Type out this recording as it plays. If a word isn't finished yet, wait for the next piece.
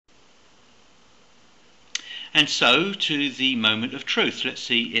And so to the moment of truth. Let's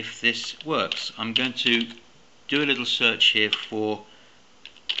see if this works. I'm going to do a little search here for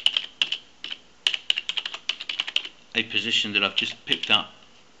a position that I've just picked up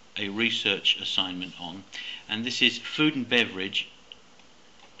a research assignment on, and this is food and beverage.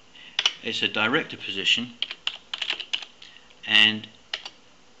 It's a director position, and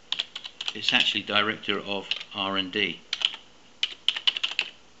it's actually director of R&D.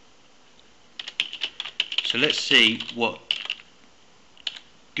 So let's see what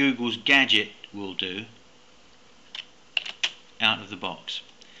Google's gadget will do out of the box.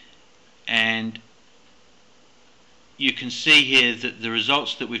 And you can see here that the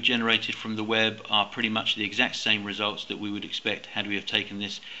results that we've generated from the web are pretty much the exact same results that we would expect had we have taken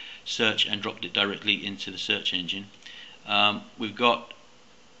this search and dropped it directly into the search engine. We've got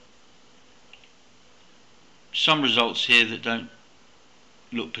some results here that don't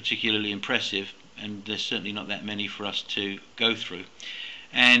look particularly impressive, and there's certainly not that many for us to go through,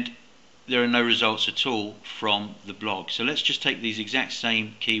 and there are no results at all from the blog. So let's just take these exact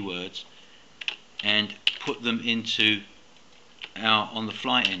same keywords and put them into our on the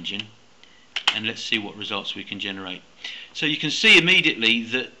fly engine, and let's see what results we can generate. So you can see immediately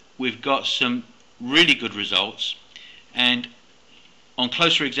that we've got some really good results, and on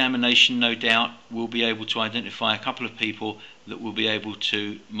closer examination, no doubt we'll be able to identify a couple of people that we'll be able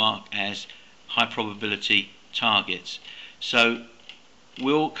to mark as high probability targets. So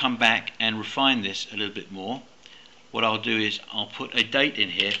we'll come back and refine this a little bit more. What I'll do is I'll put a date in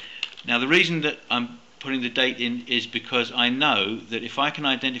here. Now the reason that I'm putting the date in is because I know that if I can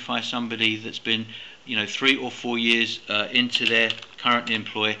identify somebody that's been 3 or 4 years into their current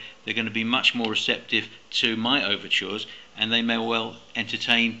employ, they're going to be much more receptive to my overtures, and they may well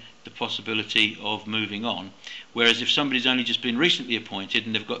entertain the possibility of moving on. Whereas if somebody's only just been recently appointed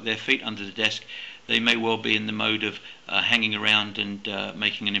and they've got their feet under the desk, they may well be in the mode of hanging around and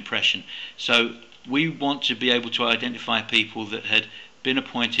making an impression. So we want to be able to identify people that had been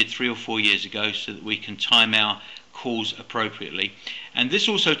appointed 3 or 4 years ago so that we can time our calls appropriately. And this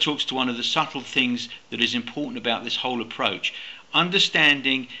also talks to one of the subtle things that is important about this whole approach.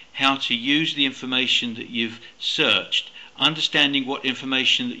 Understanding how to use the information that you've searched, understanding what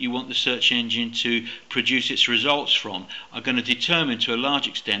information that you want the search engine to produce its results from, are going to determine to a large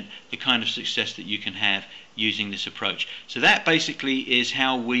extent the kind of success that you can have using this approach. So that basically is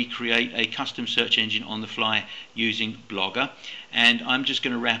how we create a custom search engine on the fly using Blogger. And I'm just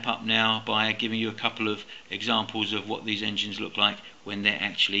going to wrap up now by giving you a couple of examples of what these engines look like when they're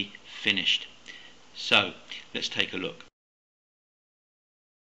actually finished. So let's take a look.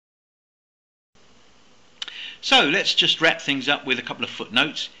 So let's just wrap things up with a couple of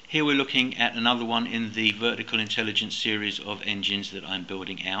footnotes. Here we're looking at another one in the vertical intelligence series of engines that I'm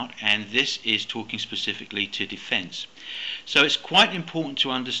building out, and this is talking specifically to defense. So it's quite important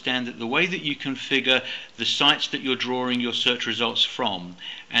to understand that the way that you configure the sites that you're drawing your search results from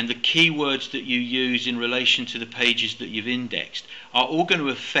and the keywords that you use in relation to the pages that you've indexed are all going to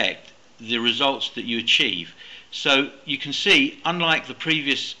affect the results that you achieve. So you can see, unlike the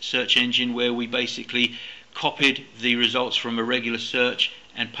previous search engine where we basically copied the results from a regular search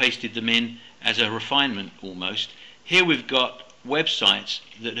and pasted them in as a refinement almost, here we've got websites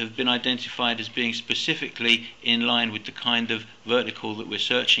that have been identified as being specifically in line with the kind of vertical that we're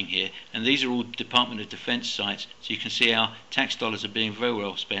searching here, and these are all Department of Defense sites, so you can see our tax dollars are being very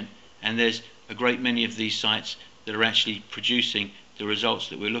well spent, and there's a great many of these sites that are actually producing the results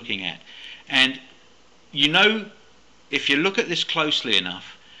that we're looking at. And if you look at this closely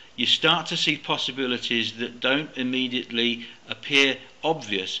enough, you start to see possibilities that don't immediately appear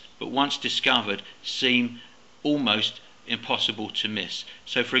obvious, but once discovered seem almost impossible to miss.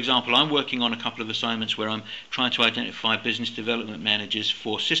 So for example, I'm working on a couple of assignments where I'm trying to identify business development managers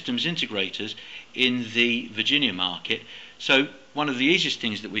for systems integrators in the Virginia market. So one of the easiest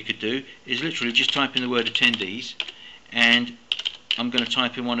things that we could do is literally just type in the word attendees, and I'm going to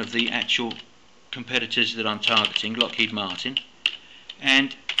type in one of the actual competitors that I'm targeting, Lockheed Martin,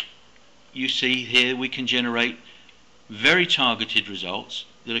 and you see here we can generate very targeted results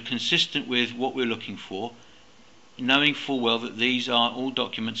that are consistent with what we're looking for, knowing full well that these are all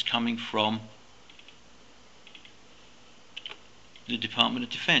documents coming from the Department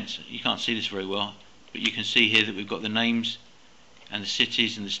of Defense. You can't see this very well, but you can see here that we've got the names and the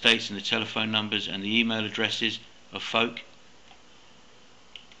cities and the states and the telephone numbers and the email addresses of folk.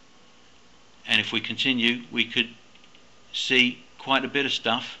 And if we continue, we could see quite a bit of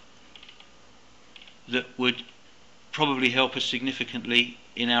stuff that would probably help us significantly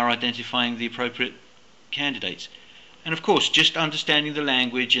in our identifying the appropriate candidates. And of course, just understanding the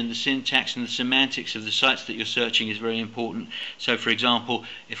language and the syntax and the semantics of the sites that you're searching is very important. So for example,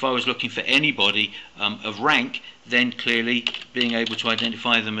 if I was looking for anybody of rank, then clearly being able to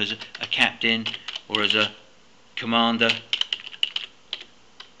identify them as a captain or as a commander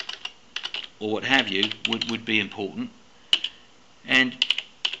or what have you would be important. And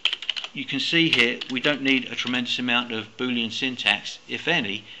you can see here we don't need a tremendous amount of Boolean syntax, if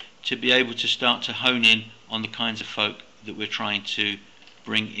any, to be able to start to hone in on the kinds of folk that we're trying to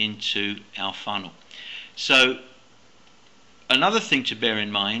bring into our funnel. So another thing to bear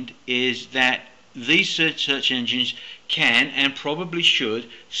in mind is that these search engines can and probably should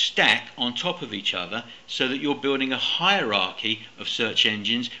stack on top of each other so that you're building a hierarchy of search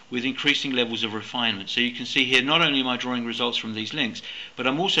engines with increasing levels of refinement. So you can see here, not only am I drawing results from these links, but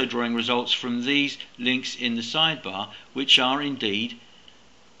I'm also drawing results from these links in the sidebar, which are indeed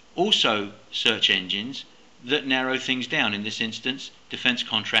also search engines that narrow things down. In this instance, defense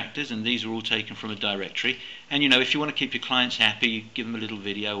contractors, and these are all taken from a directory. And you know, if you want to keep your clients happy, you give them a little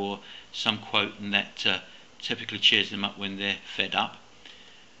video or some quote, and that typically cheers them up when they're fed up.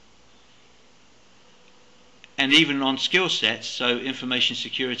 And even on skill sets, so information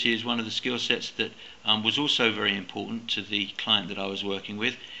security is one of the skill sets that was also very important to the client that I was working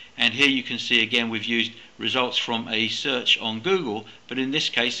with. And here you can see again we've used results from a search on Google, but in this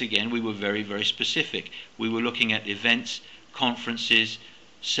case again we were very, very specific. We were looking at events, conferences,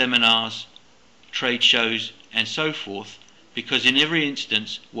 seminars, trade shows and so forth, because in every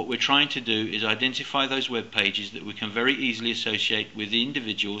instance what we're trying to do is identify those web pages that we can very easily associate with the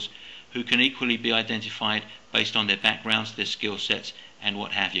individuals who can equally be identified based on their backgrounds, their skill sets and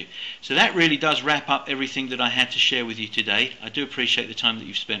what have you. So that really does wrap up everything that I had to share with you today. I do appreciate the time that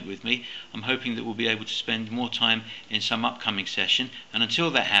you've spent with me. I'm hoping that we'll be able to spend more time in some upcoming session, and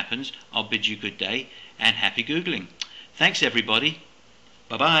until that happens, I'll bid you good day and happy Googling. Thanks everybody.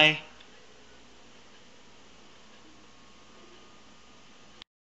 Bye bye.